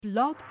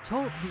Blog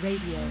Talk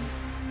Radio.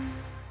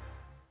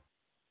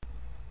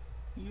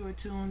 You are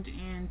tuned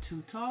in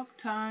to Talk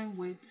Time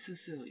with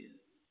Cecilia.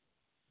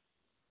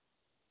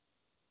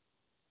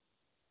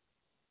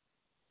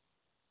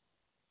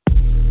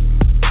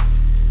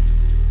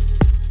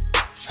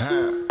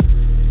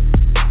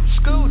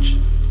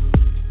 Scooch.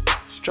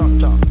 Strong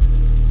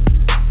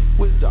talk.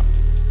 Wisdom.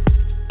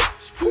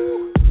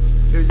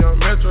 If young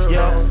Metro,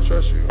 I don't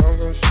trust you, I'm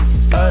gonna shoot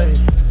you.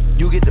 Hey.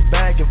 You get the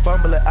bag and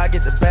fumble it, I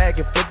get the bag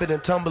and flip it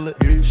and tumble it.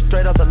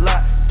 Straight off the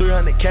lot,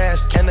 300 cash,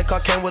 and the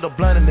car came with a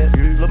blunt in it.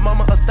 Lil'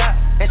 mama a thot,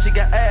 and she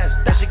got ass,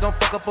 that she gon'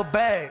 fuck up a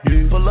bag.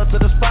 Pull up to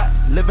the spot,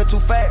 living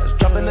too fast,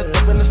 dropping the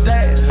dip in the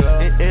stash.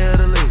 In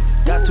Italy,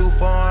 got two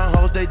foreign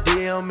hoes, they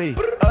DM me.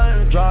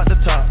 Draw at the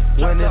top,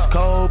 when it's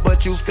cold,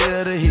 but you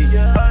feel the heat.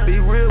 Be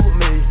real with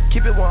me,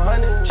 keep it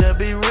 100, just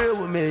be real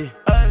with me.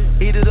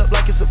 Eat it up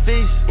like it's a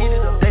feast,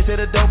 they say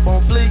the dope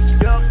on fleek.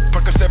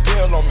 Percocet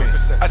pill on me,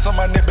 I saw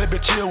my nigga, baby,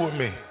 chill with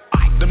me.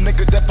 Them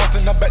niggas that fuss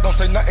in the back don't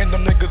say nothing,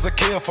 them niggas a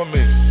kill for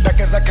me.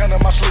 Back as I count in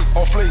my sleep,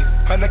 on fleek.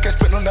 100K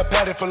spit on that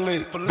patty for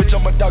lead. Bitch,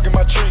 I'm a dog in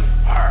my tree.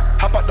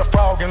 Hop out the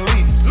frog and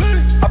leave.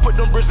 I put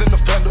them bricks in the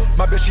fender.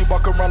 My bitch, she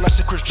walk around like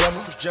she Chris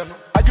Jenner.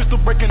 I used to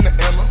break in the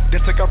Emma,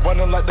 then take out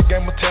running like the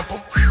game of Temple.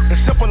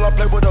 It's simple, I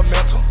play with a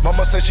mental.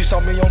 Mama say she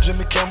saw me on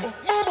Jimmy Kimmel.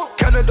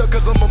 Canada,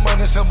 cause I'm a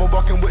money symbol.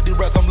 Walking with the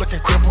rats, I'm looking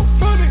crippled.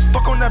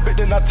 Fuck on that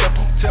bitch, then I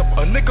temple.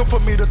 A nickel for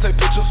me to take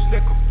pictures.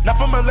 Not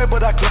from LA,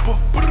 but I clip her.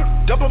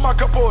 Double my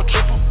cup or a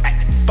triple.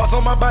 Box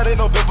on my body,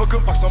 no biblical.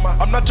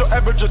 I'm not your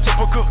average or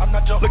typical.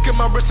 Look at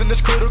my wrist and it's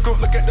critical.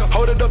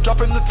 Hold it up,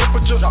 dropping the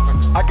temperature.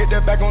 I get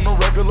that bag on the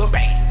regular.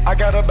 I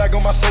got a bag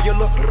on my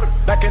cellular.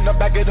 Back in the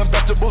bag of them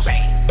vegetables.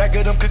 Bag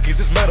of them cookies,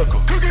 it's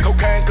medical.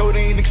 Cocaine,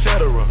 codeine,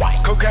 etc.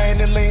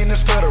 Cocaine and lean is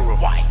federal.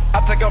 I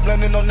take off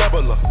landing on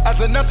Nebula. As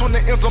an that's when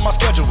it ends on my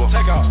schedule.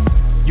 Take off.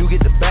 You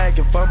get the bag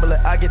and fumble it,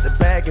 I get the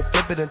bag and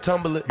flip it and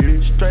tumble it.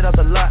 Straight off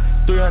the lot,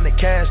 300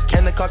 cash,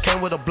 and the car came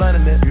with a blunt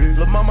in it.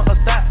 Lil' mama a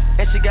thot,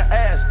 and she got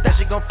ass, that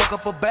she gon' fuck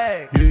up a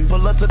bag.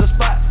 Pull up to the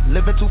spot,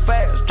 living too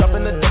fast,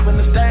 dropping the dip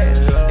in the stash.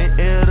 In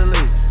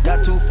Italy,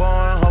 got two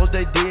foreign hoes,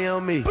 they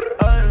DM me.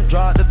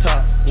 Draw at the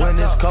top, when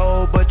it's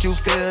cold, but you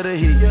feel the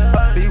heat.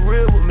 Be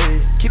real with me,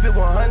 keep it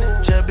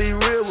 100, just be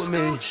real with me.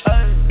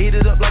 Eat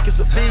it up like it's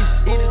a feast,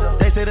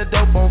 they say the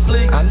dope on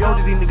fleek. I know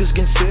that these niggas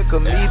getting sick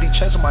of me. They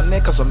chains on my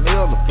neck cause a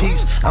meal a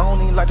piece. I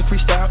don't even like to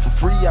freestyle for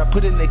free. I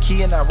put in the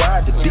key and I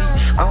ride the beat.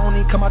 I don't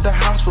even come out the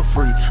house for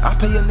free. I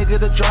pay a nigga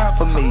to drive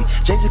for me.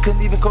 Jay-Z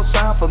couldn't even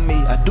co-sign for me.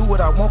 I do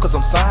what I want cause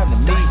I'm signed to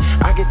me.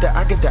 I get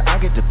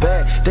the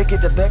bag. They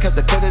get the bag cause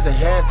the credit they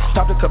have.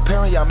 Stop the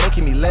comparing, y'all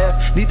making me laugh.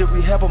 Need to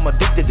rehab, I'm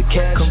addicted to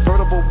cash.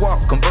 Convertible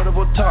walk,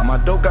 convertible talk.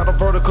 My dope got a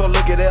vertical,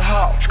 look at that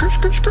hawk.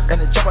 And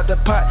it jump out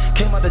that pot.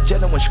 Came out the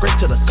jet and went straight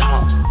to the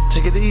top.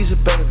 Take it easy,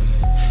 baby.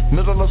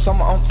 Middle of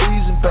summer, I'm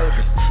freezing,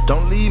 baby.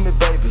 Don't leave me,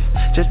 baby.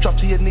 Just drop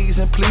to your knees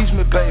and please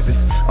me, baby.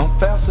 I'm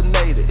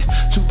fascinated.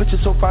 Two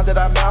bitches so fine that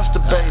I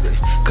masturbated.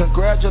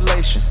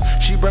 Congratulations.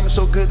 She bring me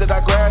so good that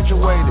I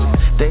graduated.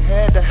 They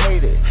had to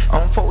hate it.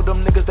 I don't fuck with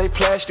them niggas, they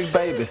plastic,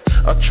 baby.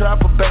 A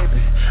trapper,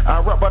 baby.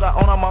 I rap but I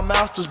own all my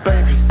masters,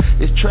 baby.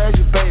 It's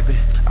tragic, baby.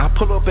 I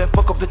pull up and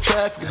fuck up the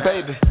traffic,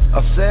 baby.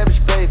 A savage,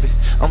 baby.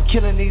 I'm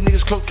killing these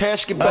niggas, close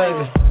casket,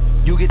 baby.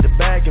 You get the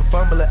bag and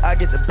fumble it, I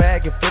get the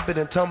bag and flip it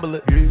and tumble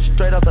it.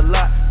 Straight off the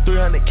lot,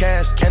 300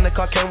 cash, and the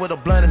car came with a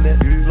blunt in it.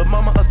 Lil'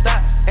 mama a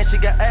thot, and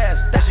she got ass,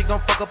 that she gon'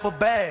 fuck up a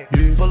bag.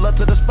 Pull up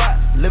to the spot,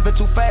 living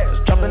too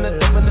fast, dropping the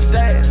dip in the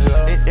stash.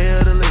 In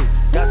Italy,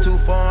 got two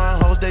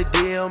foreign hoes, they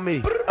DM me.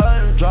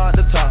 Draw at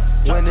the top,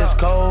 when it's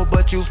cold,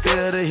 but you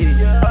feel the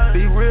heat.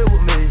 Be real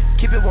with me,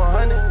 keep it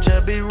 100,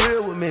 just be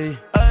real with me.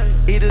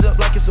 Eat it up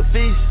like it's a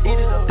feast,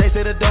 they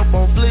say the dope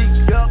on fleek.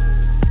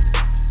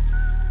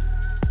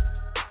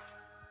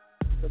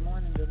 Good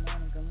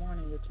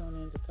morning. You're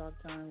tuning in to Talk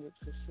Time with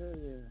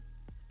Cecilia.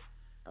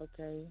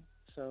 Okay,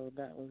 so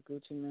that was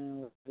Gucci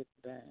Man with Big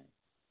Bag.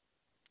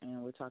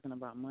 And we're talking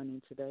about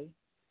money today.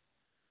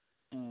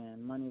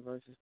 And money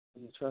versus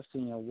you trust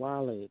in your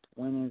wallet.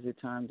 When is it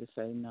time to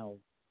say no?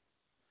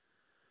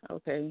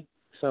 Okay,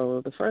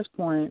 so the first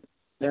point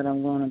that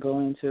I'm going to go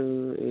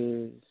into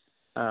is,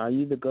 are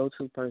you the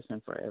go-to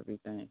person for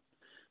everything?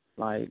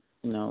 Like,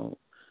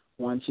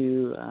 once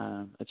you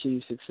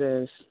achieve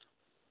success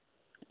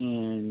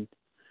and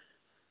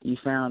you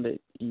found that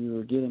you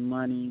were getting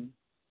money,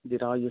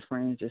 did all your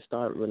friends just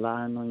start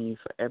relying on you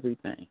for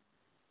everything?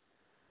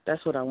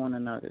 That's what I want to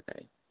know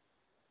today.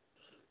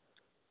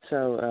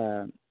 So,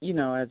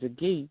 as a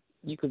geek,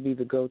 you could be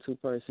the go-to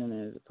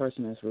person as a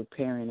person that's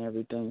repairing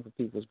everything for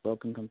people's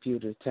broken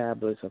computers,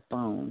 tablets, or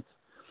phones.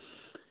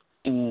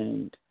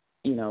 And,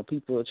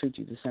 people will treat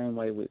you the same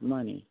way with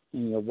money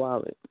in your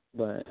wallet.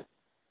 But,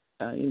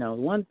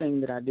 one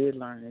thing that I did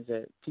learn is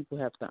that people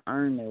have to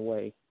earn their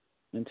way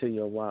into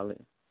your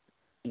wallet.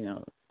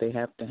 They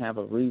have to have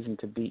a reason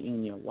to be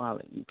in your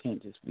wallet. You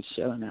can't just be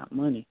shelling out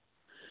money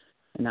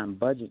and not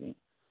budgeting.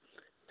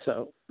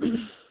 So,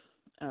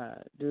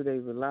 do they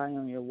rely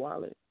on your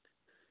wallet?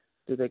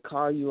 Do they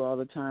call you all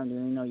the time? Do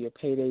they know your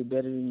payday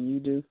better than you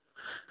do?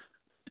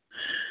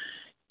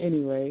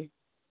 Anyway,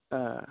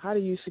 how do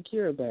you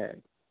secure a bag?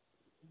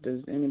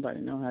 Does anybody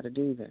know how to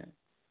do that?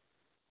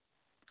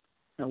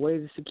 A way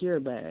to secure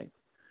a bag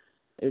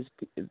is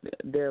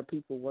there are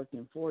people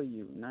working for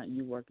you, not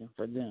you working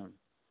for them.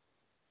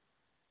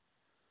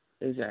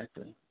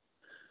 Exactly.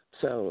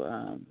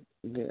 So,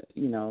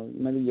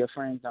 maybe your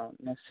friends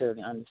don't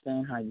necessarily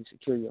understand how you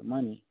secure your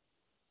money.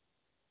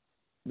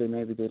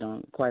 Maybe they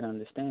don't quite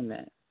understand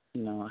that,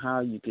 how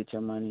you get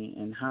your money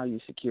and how you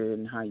secure it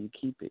and how you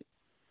keep it,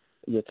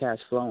 your cash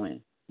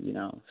flowing.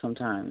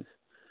 Sometimes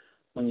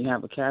when you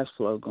have a cash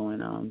flow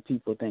going on,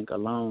 people think a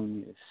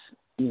loan is,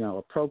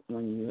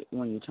 appropriate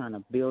when you're trying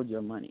to build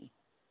your money,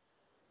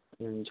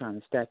 when you're trying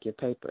to stack your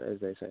paper, as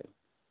they say.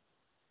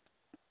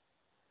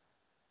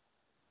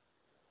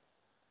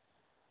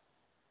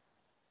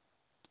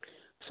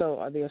 So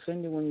are they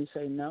offended when you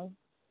say no?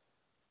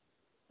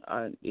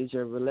 Is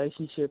your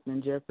relationship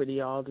in jeopardy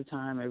all the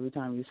time? Every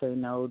time you say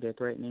no, they're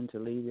threatening to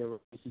leave your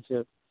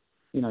relationship,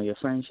 your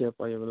friendship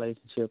or your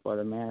relationship or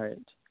the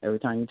marriage. Every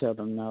time you tell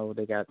them no,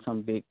 they got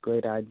some big,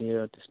 great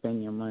idea to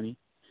spend your money.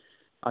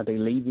 Are they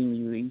leaving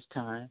you each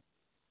time?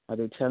 Are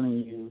they telling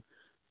you,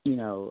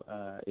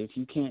 if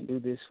you can't do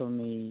this for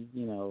me,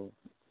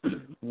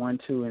 1,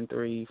 2, and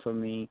 3 for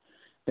me,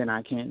 then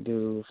I can't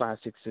do 5,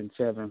 6, and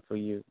 7 for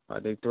you?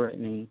 Are they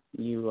threatening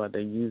you? Are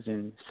they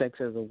using sex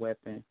as a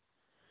weapon?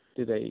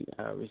 Do they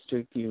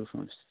restrict you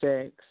from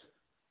sex?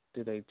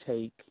 Do they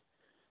take,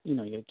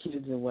 your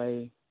kids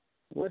away?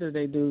 What do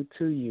they do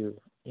to you?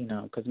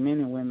 Because men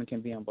and women can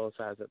be on both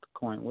sides of the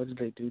coin. What do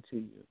they do to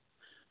you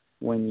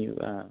when you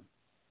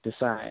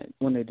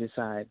when they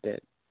decide that,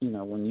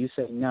 when you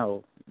say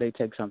no, they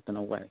take something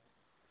away?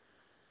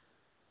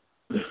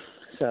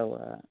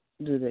 So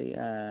do they,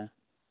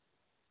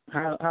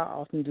 how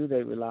often do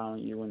they rely on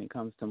you when it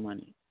comes to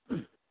money?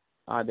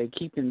 Are they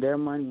keeping their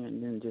money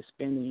and then just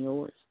spending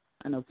yours?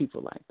 I know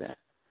people like that.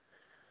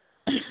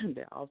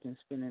 They're often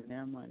spending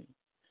their money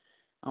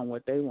on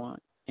what they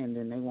want, and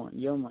then they want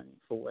your money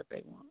for what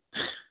they want.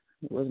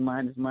 What's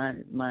mine is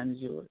mine, mine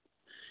is yours.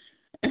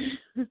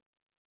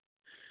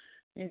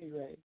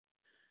 Anyway,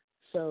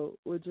 so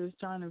we're just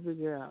trying to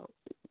figure out,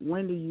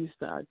 when do you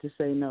start to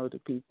say no to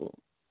people,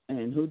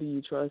 and who do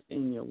you trust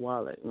in your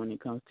wallet when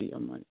it comes to your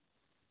money?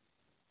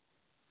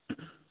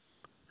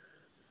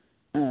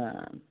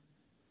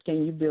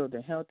 Can you build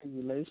a healthy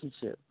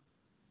relationship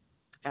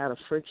out of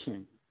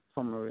friction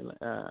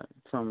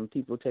from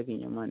people taking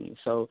your money?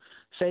 So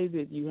say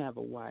that you have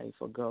a wife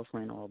or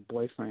girlfriend or a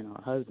boyfriend or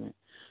a husband.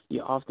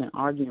 You're often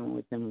arguing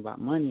with them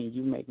about money, and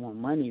you make more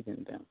money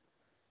than them.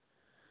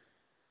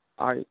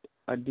 Or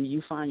do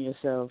you find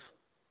yourself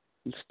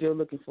still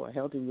looking for a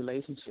healthy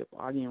relationship,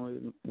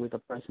 arguing with a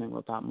person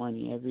about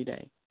money every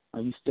day?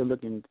 Are you still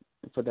looking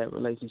for that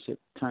relationship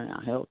to turn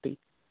out healthy?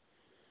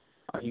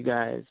 Are you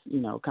guys,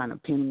 kind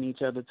of pinning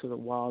each other to the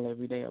wall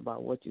every day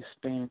about what you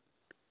spend?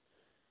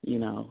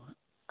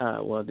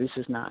 Well, this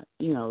is not,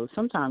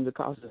 sometimes the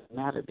cost doesn't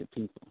matter to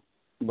people.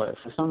 But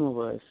for some of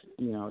us,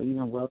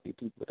 even wealthy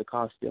people, the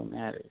cost still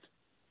matters.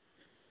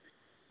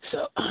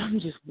 So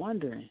I'm just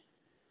wondering,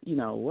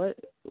 what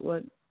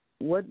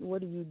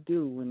do you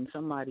do when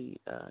somebody,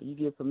 you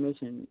give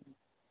permission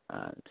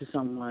to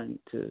someone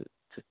to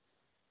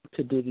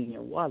dig in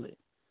your wallet?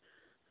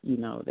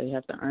 They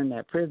have to earn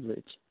that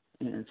privilege.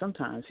 And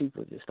sometimes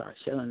people just start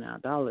shelling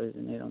out dollars,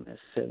 and they don't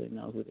necessarily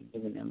know who they're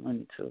giving their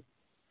money to.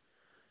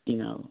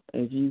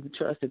 If you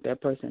trust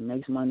that person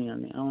makes money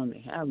on their own,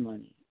 they have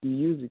money. You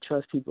usually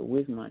trust people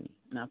with money,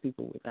 not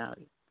people without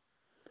it.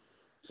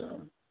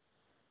 So,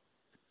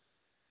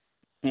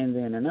 and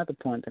then another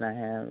point that I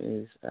have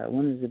is,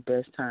 when is the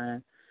best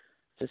time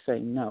to say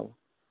no?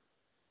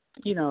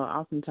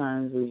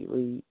 Oftentimes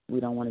we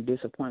don't want to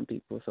disappoint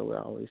people, so we're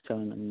always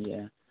telling them,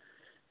 yeah,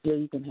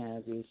 you can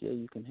have this, yeah,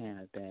 you can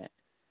have that.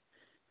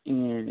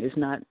 And it's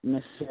not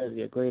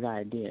necessarily a great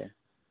idea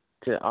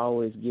to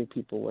always give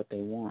people what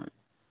they want.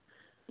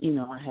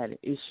 I had an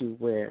issue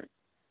where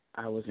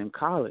I was in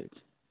college,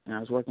 and I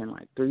was working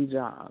like 3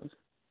 jobs,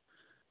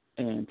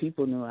 and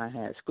people knew I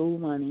had school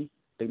money,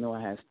 they knew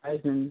I had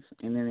stipends,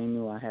 and then they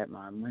knew I had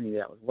my money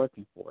that I was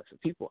working for. So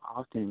people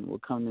often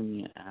would come to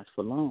me and ask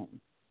for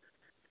loans.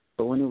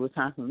 But when it was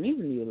time for me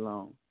to need a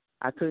loan,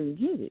 I couldn't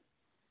get it.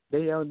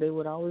 They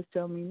would always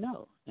tell me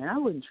no, and I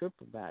wouldn't trip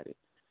about it.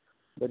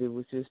 But it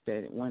was just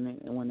that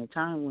when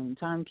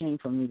time came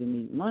for me to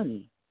need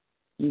money,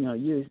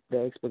 the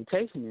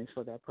expectation is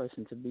for that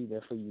person to be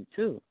there for you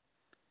too.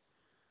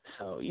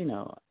 So,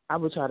 I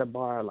would try to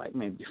borrow like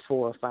maybe $400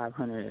 or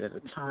 $500 at a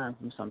time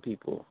from some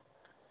people,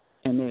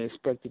 and they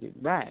expected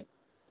it back.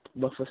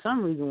 But for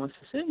some reason, when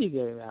Cecilia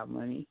gave out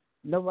money,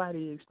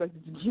 nobody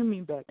expected to give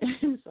me back.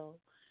 So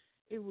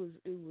it was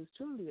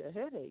truly a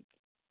headache.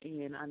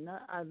 And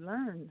I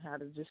learned how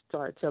to just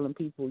start telling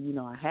people,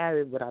 I have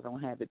it, but I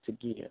don't have it to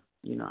give.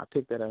 I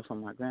picked that up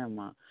from my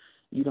grandma.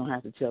 You don't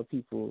have to tell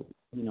people,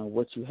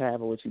 what you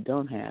have or what you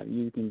don't have.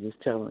 You can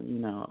just tell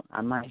them,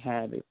 I might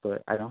have it,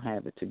 but I don't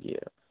have it to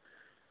give.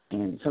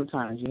 And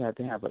sometimes you have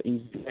to have an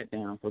easy let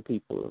down for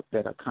people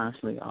that are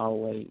constantly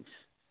always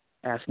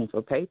asking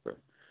for paper.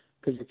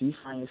 Because if you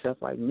find yourself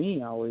like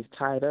me, always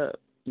tied up,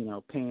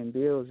 paying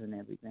bills and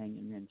everything,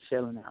 and then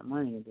shelling out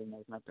money, and then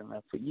there's nothing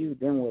left for you,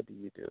 then what do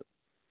you do?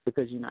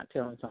 Because you're not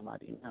telling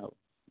somebody no.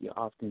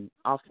 You're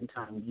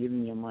oftentimes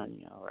giving your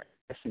money or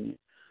investing it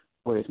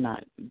where it's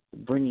not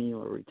bringing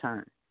you a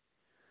return.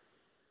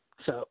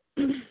 So,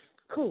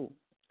 cool.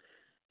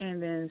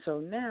 And then, so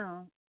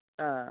now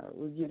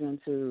we get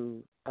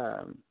into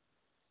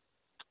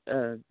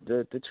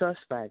the trust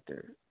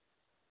factor.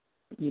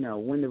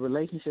 When the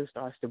relationship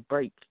starts to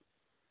break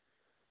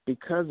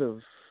because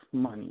of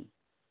money,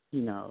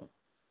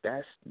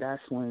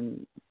 that's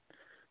when,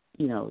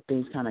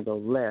 things kind of go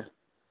left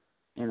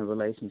in a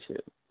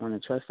relationship, when the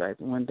trust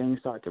factor, when things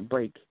start to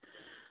break.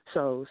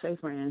 So, say,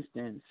 for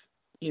instance,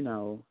 you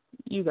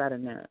got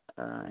an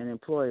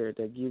employer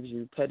that gives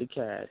you petty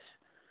cash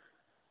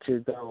to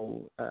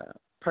go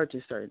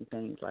purchase certain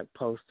things like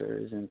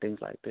posters and things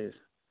like this.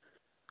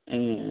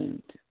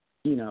 And,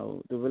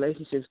 the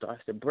relationship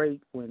starts to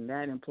break when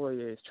that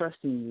employer is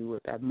trusting you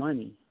with that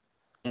money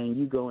and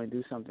you go and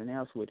do something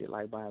else with it,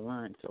 like buy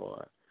lunch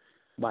or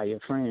buy your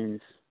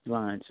friend's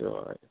lunch,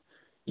 or,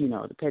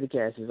 the petty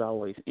cash is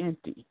always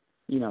empty.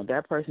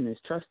 That person is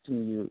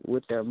trusting you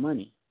with their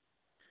money.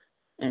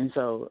 And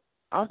so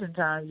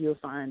oftentimes you'll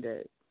find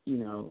that,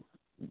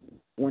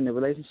 when the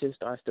relationship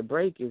starts to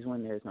break is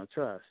when there's no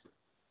trust,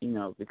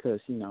 because,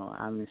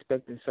 I'm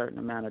expecting a certain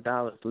amount of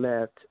dollars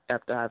left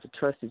after I've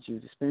trusted you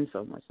to spend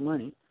so much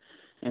money,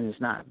 and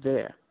it's not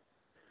there,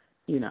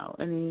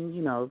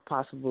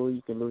 possible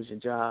you can lose your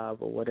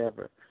job or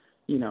whatever,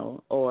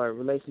 or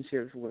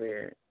relationships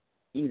where,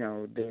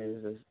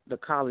 there's the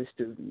college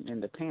student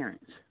and the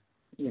parents,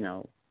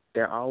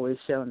 they're always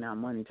shelling out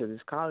money to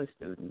this college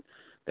student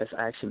that's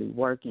actually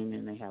working,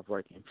 and they have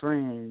working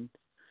friends,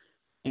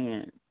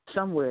 and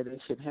somewhere they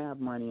should have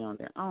money on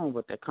their own,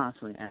 but they're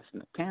constantly asking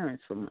the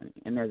parents for money.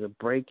 And there's a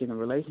break in the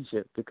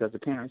relationship because the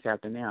parents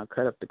have to now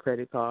cut up the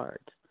credit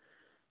cards,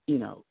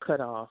 cut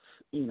off,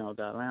 the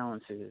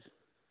allowances,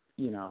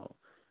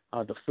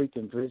 or the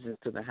frequent visits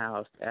to the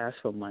house to ask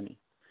for money.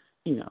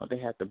 They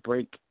have to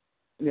break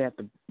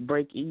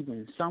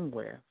even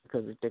somewhere,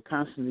 because if they're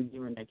constantly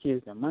giving their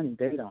kids their money,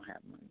 they don't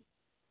have money.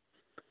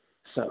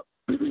 So,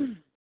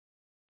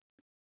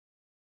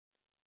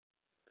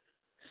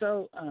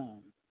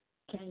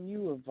 can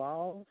you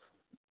evolve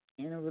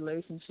in a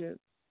relationship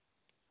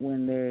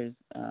when there's,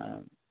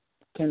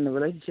 can the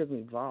relationship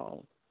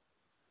evolve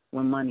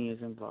when money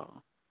is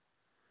involved?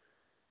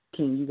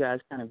 Can you guys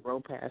kind of grow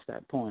past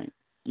that point,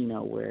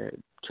 where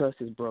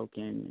trust is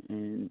broken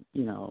and,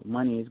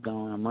 money is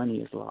gone or money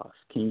is lost?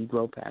 Can you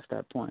grow past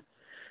that point?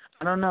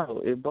 I don't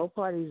know. If both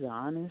parties are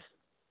honest,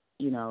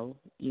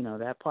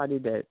 that party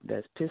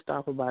that's pissed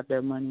off about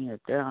their money, if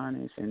they're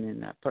honest, and then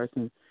that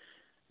person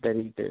that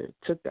either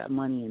took that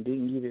money and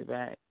didn't give it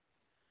back,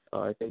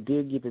 or if they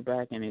did give it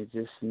back and it's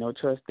just no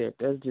trust there, if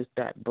there's just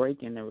that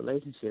break in the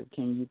relationship,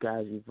 can you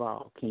guys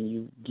evolve? Can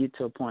you get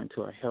to a point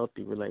to a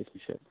healthy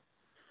relationship?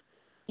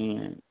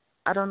 And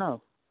I don't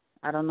know.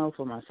 I don't know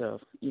for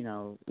myself.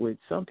 With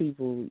some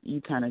people,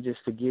 you kind of just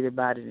forget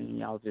about it and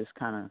y'all just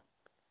kind of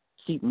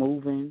keep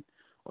moving,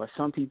 or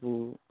some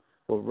people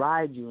will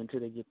ride you until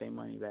they get their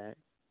money back.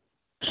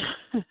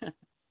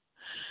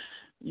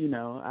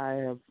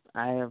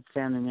 I have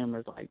family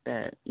members like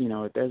that.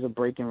 If there's a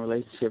break in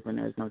relationship and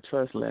there's no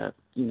trust left,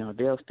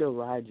 they'll still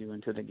ride you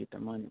until they get their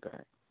money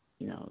back.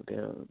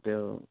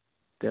 They'll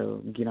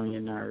get on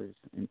your nerves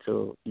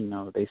until,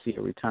 they see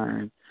a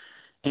return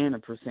and a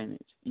percentage,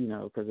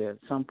 because at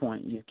some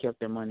point you've kept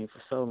their money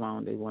for so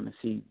long, they want to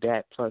see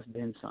that plus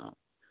then some.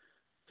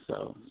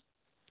 So,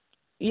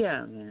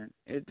 yeah, man,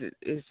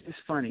 it's just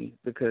funny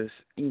because,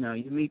 you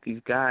meet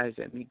these guys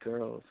that meet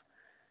girls,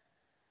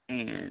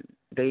 and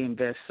they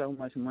invest so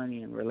much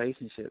money in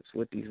relationships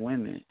with these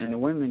women, and the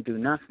women do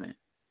nothing.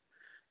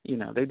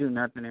 They do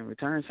nothing in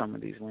return, some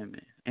of these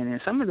women. And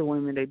then some of the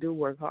women, they do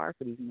work hard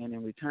for these men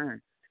in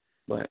return,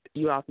 but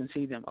you often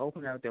see them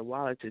open up their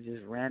wallet to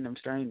just random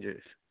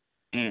strangers,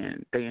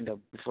 and they end up,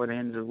 before the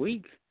end of the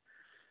week,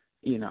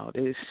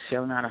 they're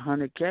selling out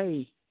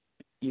 $100K,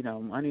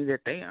 money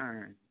that they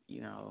earn,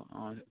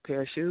 on a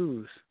pair of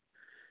shoes,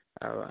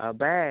 a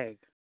bag,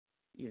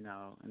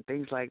 and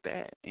things like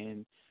that.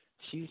 And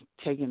she's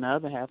taking the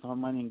other half of her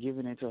money and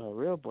giving it to her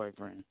real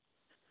boyfriend.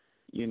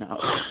 You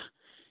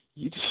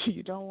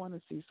don't want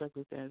to see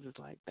circumstances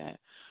like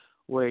that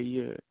where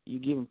you're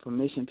giving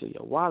permission to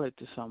your wallet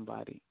to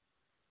somebody,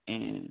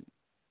 and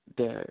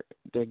they're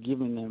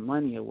giving their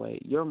money away,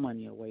 your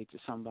money away, to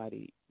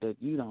somebody that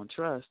you don't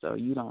trust or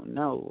you don't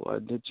know, or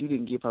that you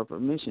didn't give her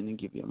permission to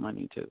give your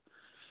money to.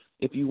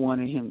 If you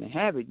wanted him to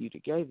have it, you'd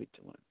have gave it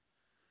to him.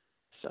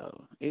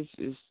 So it's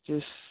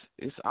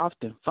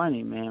often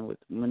funny, man, with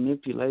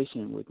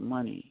manipulation with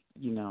money,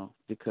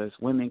 because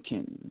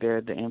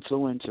they're the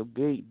influential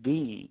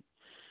being.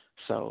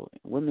 So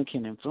women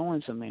can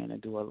influence a man to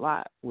do a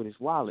lot with his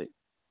wallet,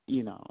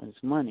 his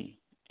money.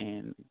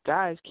 And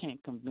guys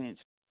can't convince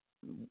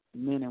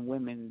men and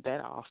women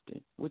that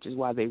often, which is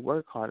why they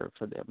work harder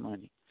for their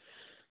money.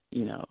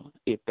 You know,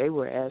 if they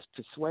were as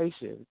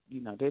persuasive,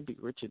 you know, they'd be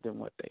richer than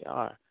what they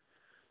are.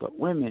 But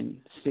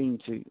women seem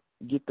to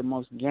get the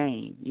most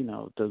gain, you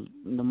know, the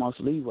most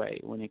leeway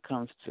when it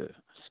comes to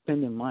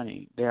spending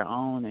money, their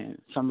own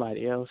and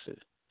somebody else's.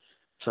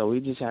 So we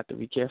just have to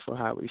be careful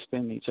how we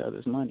spend each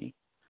other's money.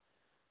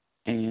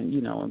 And, you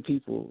know, when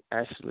people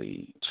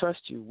actually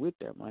trust you with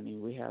their money,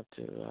 we have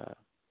to,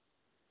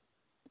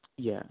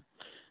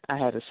 I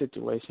had a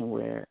situation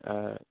where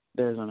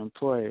there's an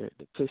employer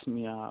that pissed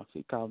me off.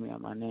 He called me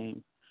out my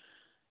name.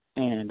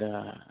 And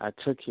I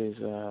took his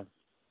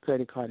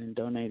credit card and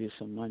donated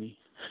some money.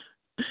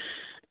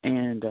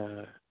 And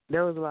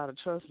there was a lot of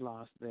trust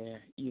lost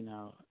there, you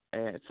know.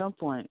 At some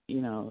point,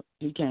 you know,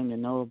 he came to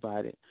know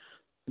about it.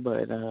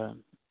 But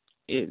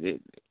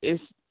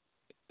it's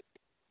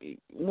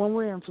when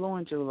we're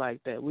influential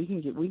like that, we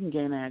can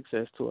gain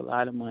access to a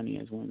lot of money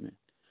as women.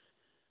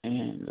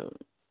 And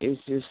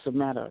it's just a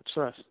matter of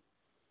trust.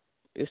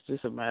 It's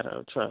just a matter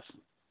of trust.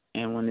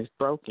 And when it's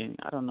broken,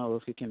 I don't know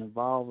if it can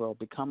evolve or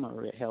become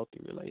a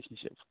healthy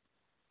relationship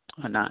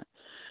or not.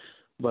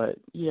 But,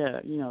 yeah,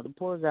 you know, the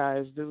poor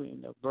guys do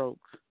end up broke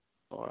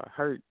or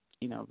hurt,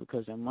 you know,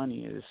 because their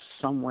money is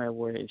somewhere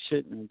where it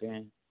shouldn't have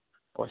been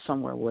or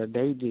somewhere where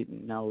they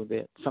didn't know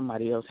that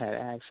somebody else had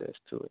access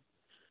to it.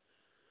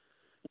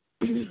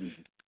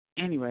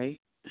 Anyway,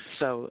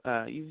 so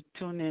you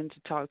tune in to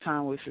Talk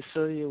Time with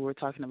Cecilia. We're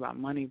talking about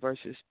money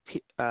versus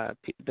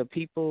the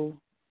people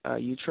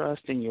you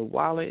trust in your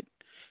wallet,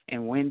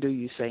 and when do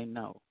you say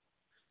no?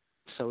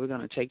 So we're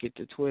going to take it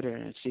to Twitter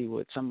and see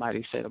what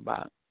somebody said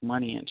about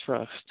money and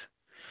trust.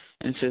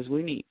 And it says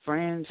we need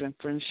friends and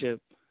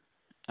friendship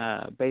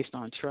based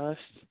on trust.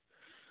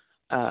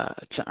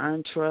 To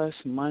earn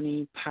trust,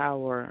 money,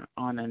 power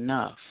on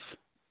enough.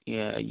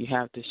 Yeah, you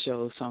have to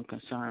show some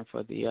concern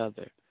for the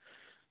other.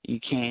 You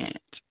can't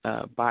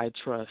buy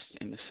trust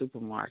in the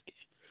supermarket.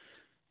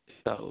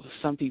 So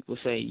some people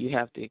say you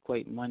have to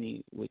equate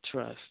money with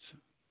trust.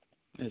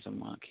 There's a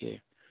monk here.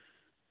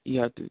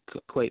 You have to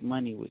equate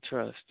money with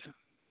trust.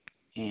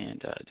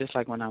 And just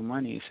like when our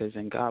money, it says,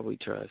 in God we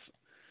trust.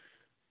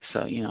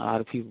 So, you know, a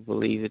lot of people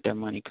believe that their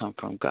money comes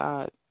from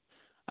God.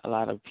 A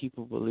lot of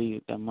people believe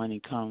that their money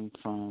comes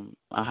from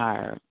a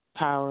higher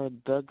power.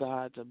 The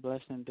gods are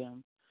blessing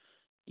them.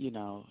 You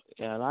know,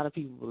 a lot of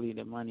people believe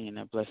that money and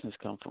their blessings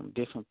come from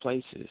different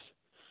places.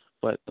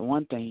 But the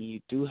one thing you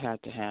do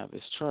have to have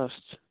is trust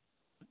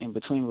in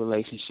between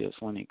relationships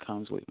when it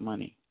comes with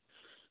money.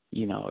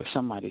 You know, if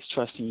somebody's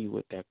trusting you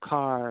with their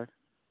car,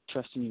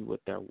 trusting you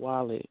with their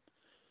wallet,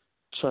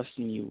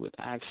 trusting you with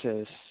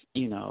access,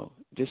 you know,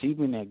 just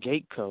even their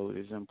gate code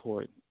is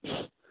important.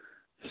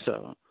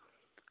 So,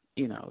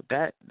 you know,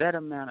 that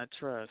amount of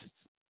trust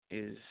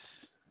is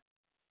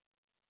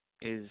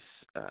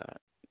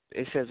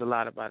it says a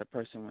lot about a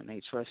person when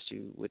they trust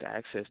you with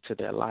access to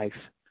their life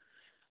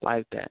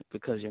like that,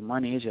 because your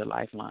money is your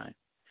lifeline.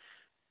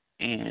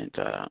 And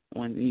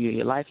when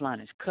your lifeline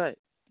is cut,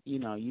 you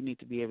know, you need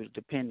to be able to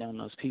depend on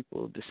those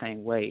people the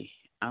same way.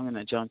 I'm going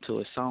to jump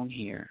to a song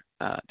here,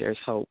 There's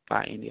Hope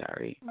by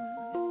NDRE.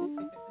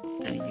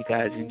 And you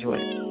guys enjoy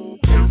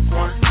it.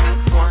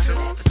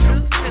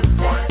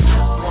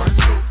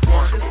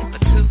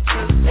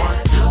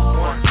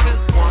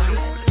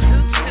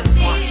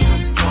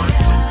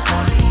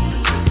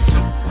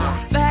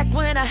 Back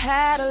when I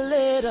had a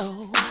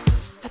little,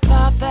 I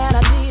thought that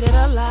I needed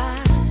a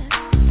lot.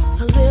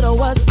 A little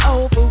was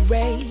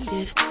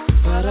overrated,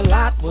 but a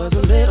lot was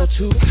a little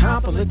too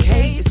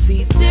complicated.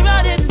 See,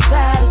 zero didn't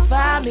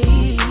satisfy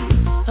me,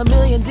 a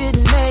million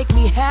didn't make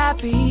me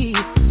happy.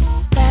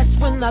 That's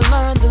when I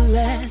learned the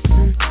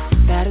lesson,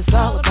 that it's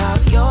all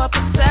about your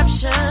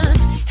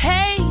perception.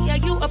 Hey, are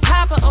you a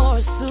popper or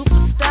a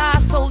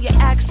superstar? So you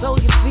act, so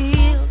you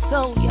feel,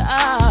 so you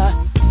are.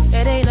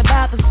 It ain't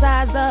about the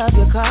size of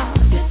your car,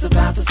 it's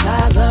about the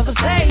size of a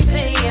faith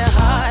in your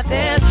heart.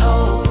 There's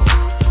hope,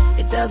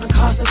 it doesn't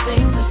cost a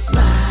thing to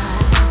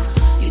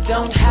smile. You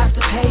don't have to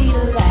pay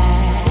to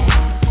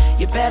laugh,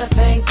 you better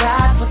thank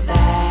God for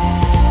that.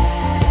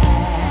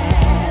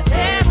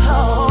 There's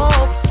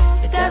hope,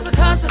 it doesn't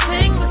cost a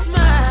thing to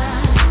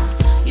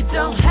smile. You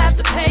don't have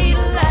to pay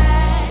to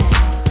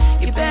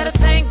laugh, you better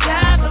thank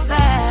God for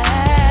that.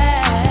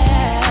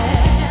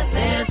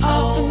 There's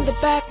hope. In the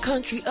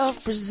backcountry of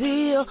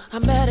Brazil, I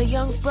met a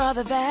young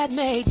brother that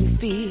made me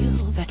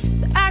feel that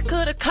I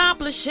could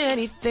accomplish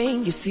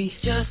anything. You see,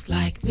 just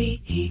like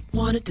me, he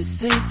wanted to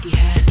sing. He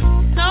had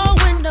no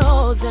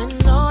windows and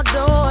no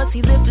doors.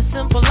 He lived a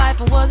simple life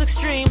and was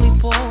extremely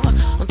poor.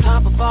 On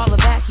top of all of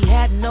that, he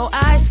had no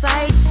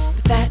eyesight,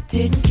 but that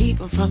didn't keep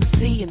him from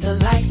seeing the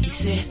light. He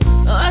said,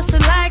 us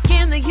alike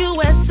in the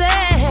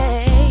USA,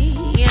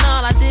 and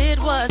all I did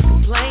was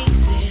complain.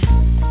 He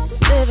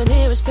said, living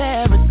here is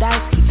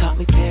paradise. He taught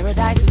me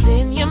paradise is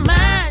in your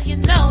mind. You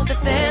know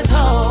that there's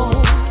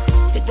hope.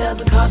 It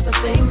doesn't cost a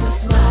thing to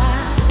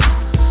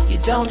smile. You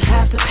don't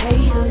have to pay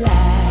to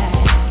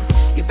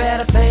laugh. You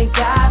better thank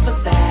God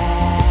for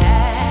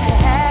that.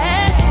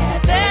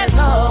 There's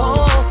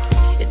hope.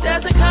 It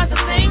doesn't cost a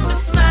thing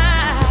to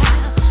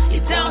smile.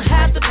 You don't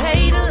have to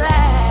pay to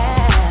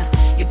laugh.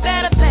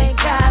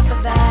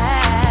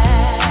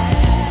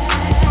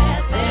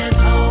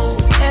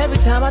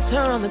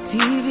 turn on the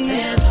TV.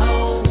 There's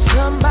hope.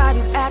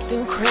 Somebody's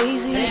acting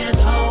crazy. There's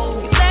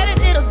hope. You let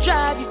it, it'll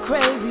drive you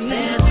crazy.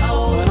 There's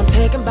hope. But I'm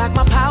taking back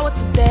my power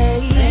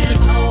today.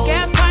 There's hope.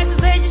 Gas prices,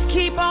 they just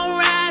keep on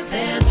rising.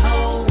 There's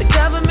hope. The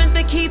government,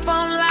 they keep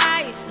on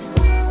lying.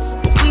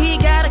 But we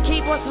gotta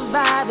keep on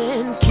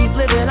surviving. Keep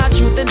living our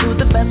truth and do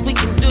the best we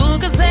can do.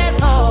 Cause there's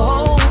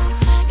hope.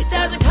 It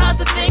doesn't cost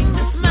a thing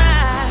to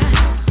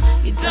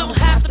smile. You don't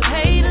have to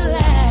pay to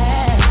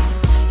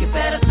laugh. You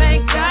better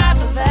thank God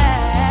for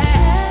that.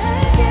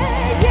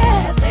 Yeah,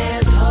 yeah,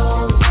 there's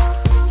hope.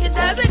 It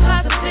doesn't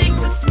cost a thing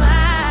to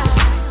smile.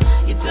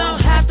 You don't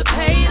have to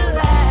pay to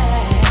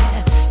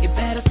laugh. You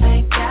better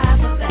thank God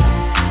for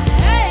that.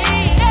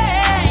 Hey,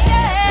 yeah,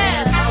 yeah,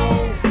 there's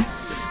hope.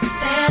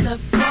 Stand up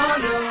for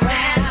your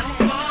right.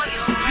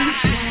 Keep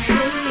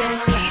shining your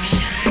light.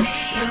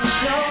 And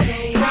show the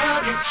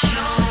world that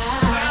you're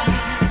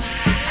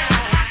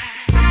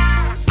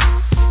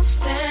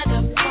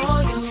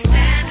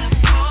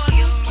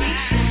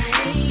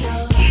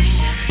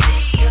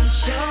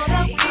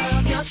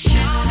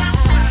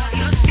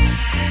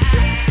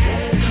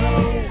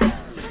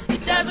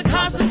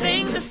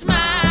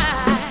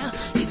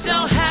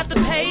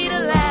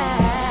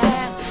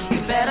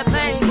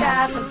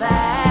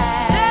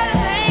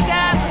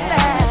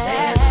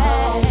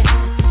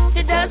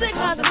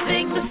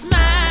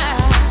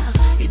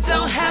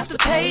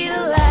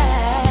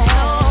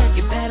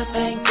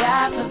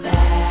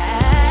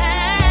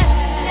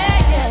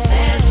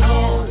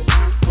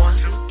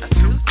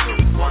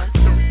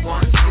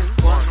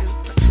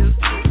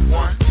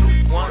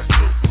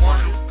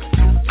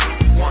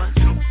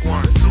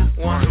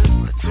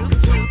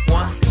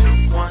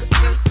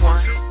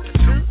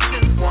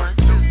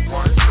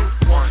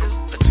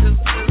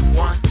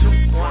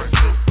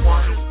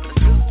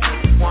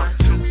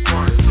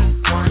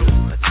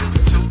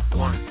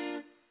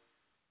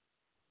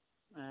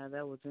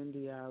that was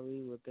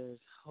NDRE with There's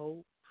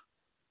Hope.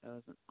 That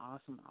was an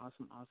awesome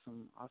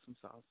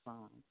soft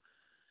song.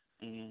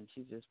 And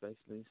she's just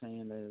basically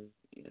saying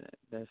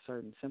there's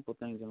certain simple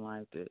things in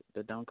life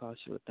that don't cost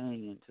you a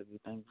thing, and to be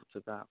thankful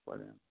to God for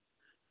them.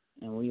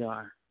 And we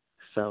are.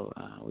 So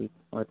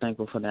we're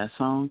thankful for that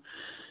song.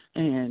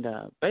 And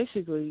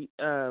basically,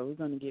 we're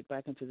going to get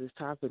back into this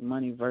topic,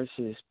 money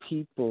versus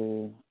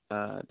people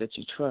that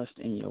you trust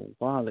in your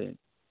wallet.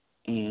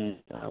 And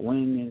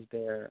when is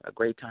there a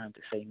great time to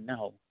say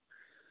no?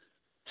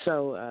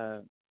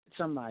 So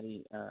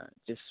somebody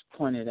just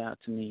pointed out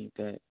to me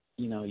that,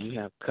 you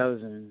have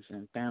cousins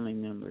and family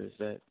members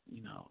that,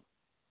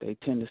 they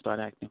tend to start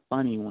acting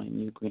funny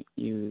when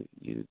you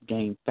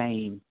gain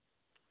fame.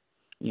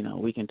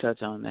 We can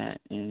touch on that,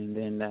 and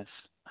then that's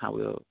how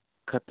we'll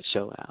cut the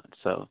show out.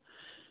 So,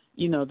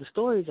 the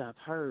stories I've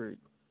heard,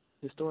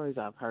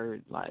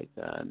 like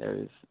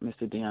there's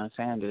Mr. Deion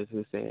Sanders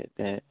who said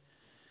that,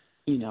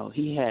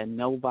 he had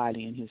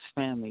nobody in his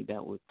family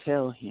that would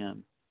tell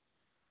him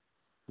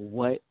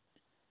what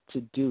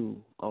to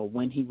do or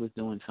when he was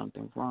doing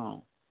something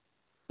wrong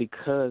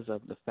because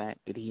of the fact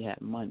that he had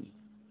money.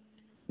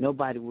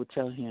 Nobody would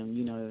tell him,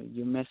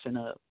 you're messing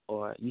up,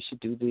 or you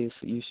should do this,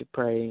 or you should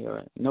pray,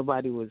 or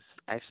nobody was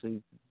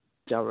actually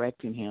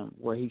directing him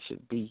where he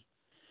should be.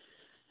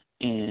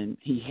 And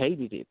he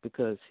hated it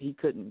because he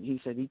said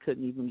he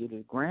couldn't even get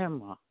his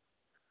grandma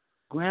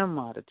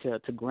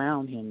to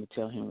ground him, to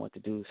tell him what to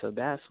do. So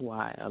that's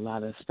why a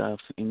lot of stuff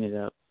ended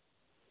up,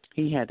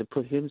 he had to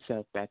put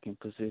himself back in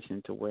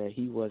position to where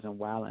he wasn't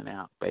wilding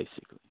out,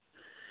 basically.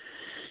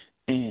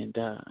 And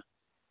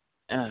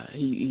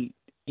he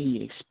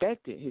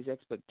expected, his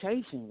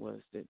expectation was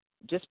that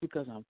just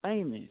because I'm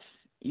famous,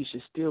 you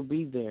should still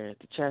be there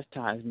to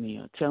chastise me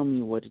or tell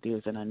me what it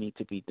is that I need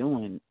to be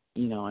doing,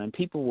 and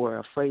people were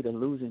afraid of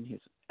losing his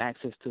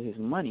access to his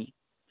money.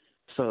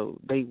 So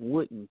they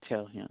wouldn't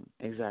tell him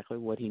exactly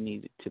what he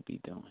needed to be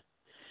doing.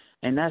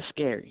 And that's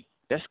scary.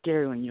 That's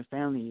scary when your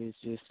family is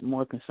just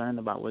more concerned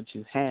about what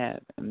you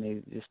have, and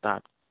they just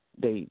start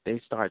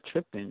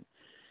tripping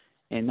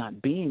and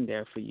not being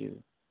there for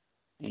you.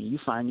 And you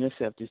find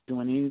yourself just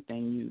doing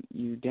anything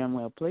you damn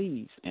well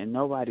please, and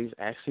nobody's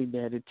actually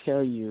there to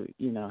tell you,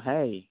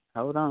 hey,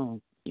 hold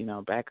on,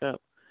 back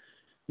up,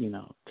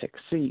 take a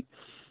seat.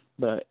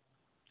 But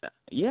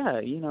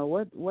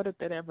what if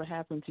that ever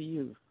happened to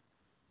you?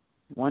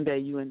 One day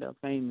you end up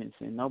famous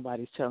and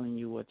nobody's telling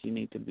you what you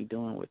need to be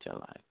doing with your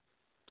life.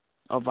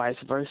 Or vice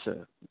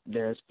versa.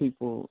 There's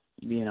people,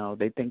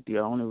 they think the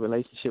only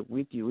relationship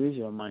with you is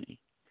your money.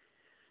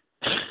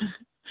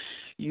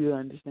 You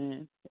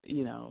understand?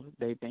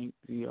 They think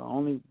the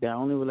only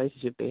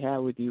relationship they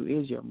have with you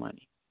is your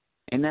money.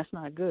 And that's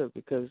not good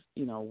because,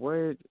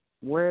 where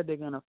are they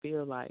going to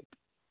feel like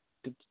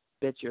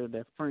that you're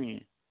their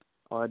friend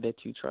or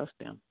that you trust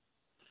them?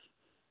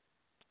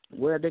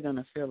 Where are they going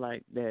to feel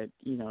like that,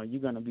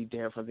 you're going to be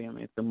there for them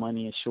if the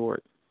money is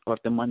short or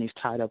if the money's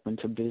tied up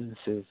into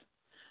businesses?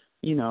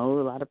 A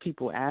lot of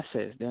people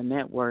assets, their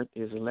net worth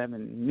is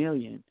 $11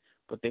 million,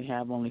 but they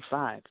have only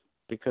 5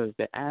 because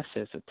the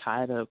assets are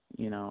tied up,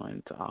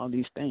 into all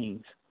these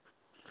things.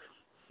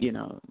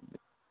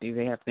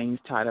 They have things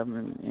tied up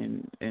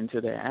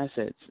into their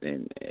assets,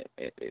 and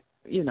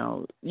you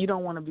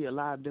don't want to be a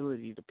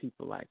liability to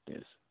people like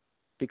this,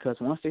 because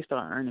once they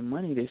start earning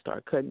money, they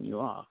start cutting you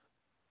off.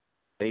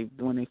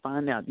 When they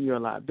find out you're a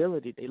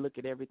liability, they look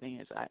at everything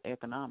as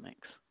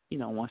economics.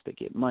 Once they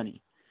get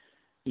money,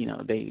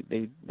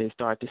 they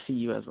start to see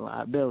you as a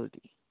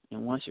liability.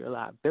 And once you're a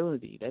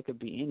liability, that could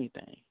be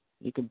anything.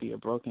 It could be a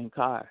broken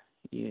car.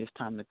 It's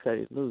time to cut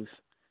it loose,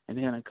 and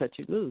they're going to cut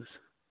you loose.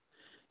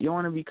 You don't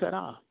want to be cut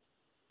off.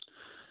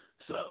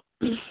 So,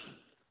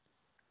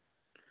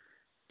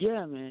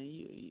 yeah,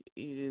 man,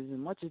 as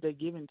much as they're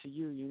giving to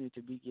you, you need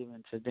to be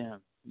giving to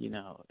them.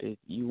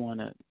 You want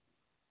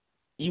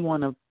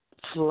to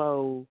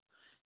flow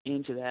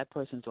into that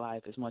person's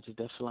life as much as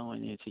they're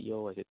flowing into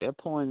yours. If they're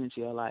pouring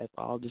into your life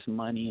all this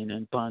money and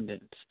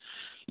abundance,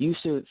 you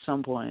should at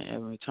some point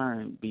in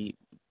return be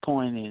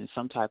pouring in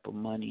some type of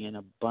money and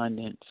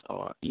abundance,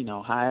 or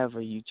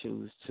however you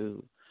choose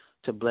to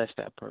bless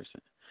that person,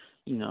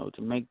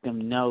 to make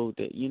them know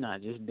that you're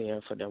not just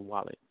there for their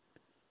wallet.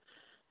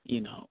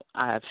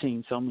 I have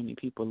seen so many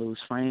people lose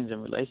friends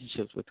and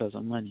relationships because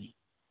of money.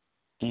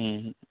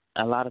 And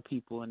a lot of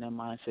people in their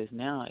mindsets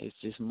now, it's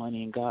just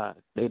money and God.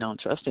 They don't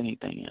trust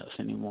anything else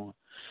anymore.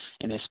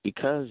 And it's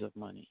because of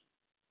money.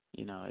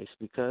 It's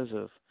because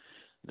of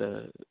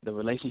the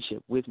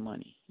relationship with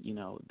money.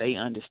 They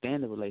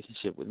understand the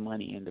relationship with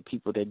money, and the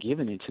people they're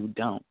giving it to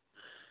don't.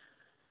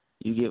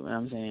 You get what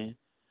I'm saying?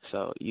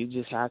 So you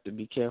just have to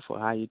be careful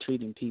how you're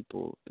treating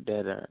people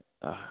that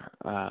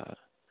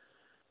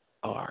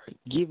are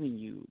giving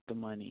you the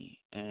money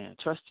and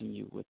trusting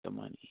you with the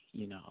money.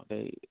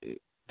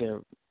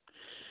 They're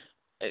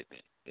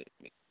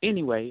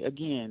anyway,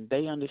 again,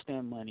 they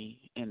understand money,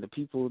 and the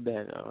people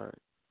that are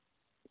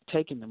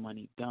taking the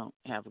money don't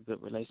have a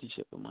good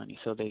relationship with money,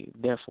 so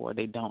therefore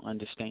they don't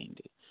understand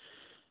it.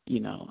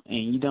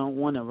 And you don't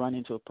want to run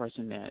into a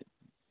person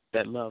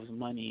that loves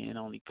money and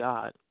only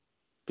God,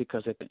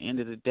 because at the end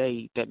of the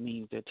day, that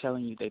means they're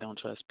telling you they don't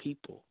trust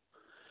people.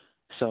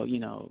 So,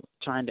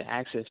 trying to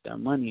access their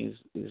money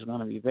is going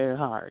to be very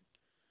hard.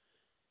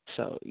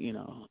 So,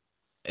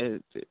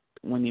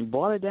 when you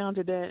boil it down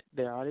to that,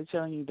 they're already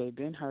telling you they've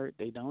been hurt,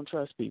 they don't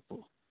trust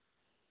people.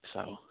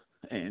 So,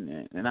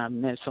 and I've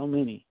met so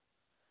many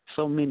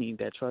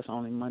that trust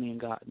only money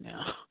and God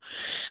now.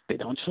 They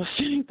don't trust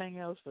anything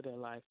else for their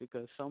life,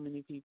 because so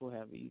many people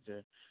have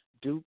either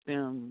duped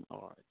them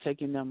or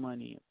taken their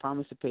money,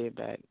 promised to pay it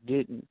back,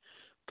 didn't,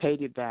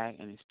 paid it back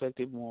and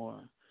expected more,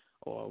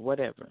 or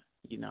whatever.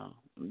 You're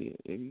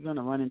going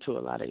to run into a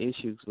lot of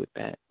issues with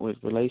that, with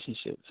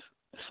relationships.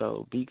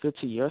 So be good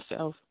to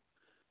yourself.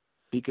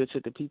 Be good to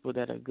the people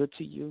that are good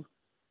to you.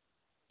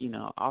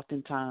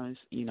 Oftentimes,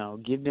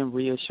 give them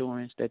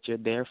reassurance that you're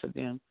there for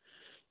them,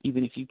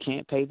 even if you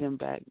can't pay them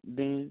back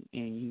then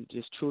and you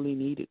just truly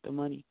needed the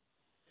money.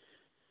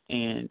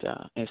 And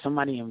if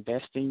somebody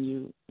invests in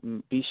you,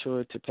 be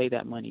sure to pay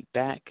that money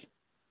back,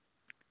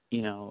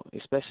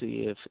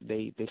 especially if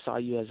they saw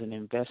you as an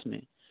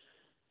investment.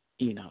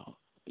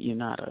 You're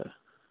not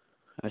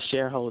a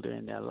shareholder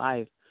in their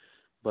life,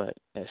 but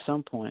at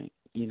some point,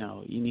 you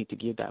need to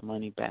give that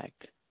money back.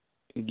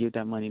 Give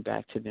that money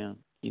back to them.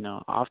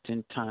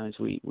 Oftentimes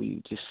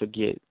we just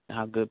forget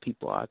how good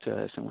people are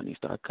to us, and when they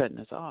start cutting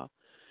us off,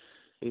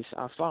 it's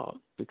our fault,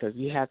 because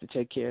we have to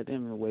take care of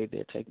them in the way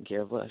they're taking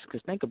care of us.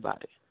 Because think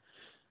about it.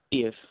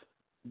 If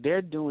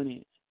they're doing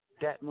it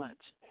that much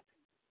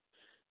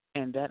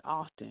and that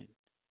often,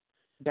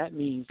 that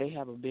means they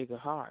have a bigger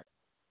heart.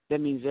 That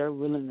means they're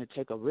willing to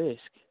take a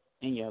risk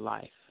in your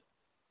life.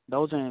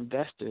 Those are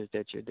investors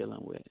that you're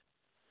dealing with.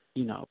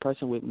 A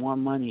person with more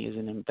money is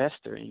an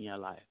investor in your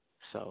life.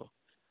 So,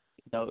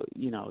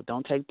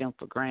 don't take them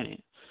for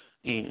granted.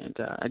 And,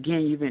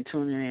 again, you've been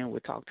tuning in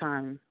with Talk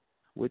Time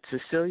with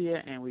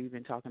Cecilia, and we've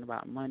been talking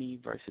about money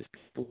versus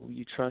people who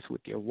you trust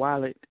with your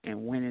wallet,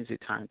 and when is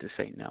it time to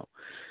say no.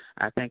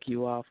 I thank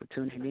you all for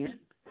tuning in.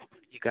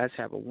 You guys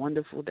have a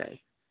wonderful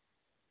day.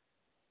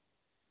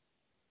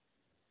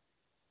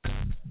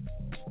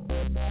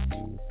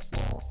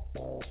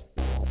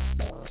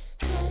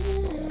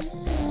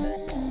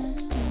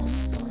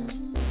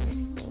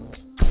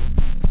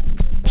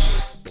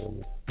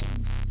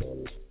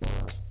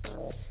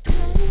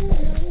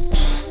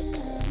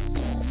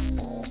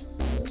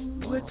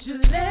 Would you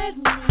let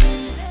me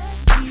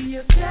be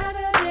your guide?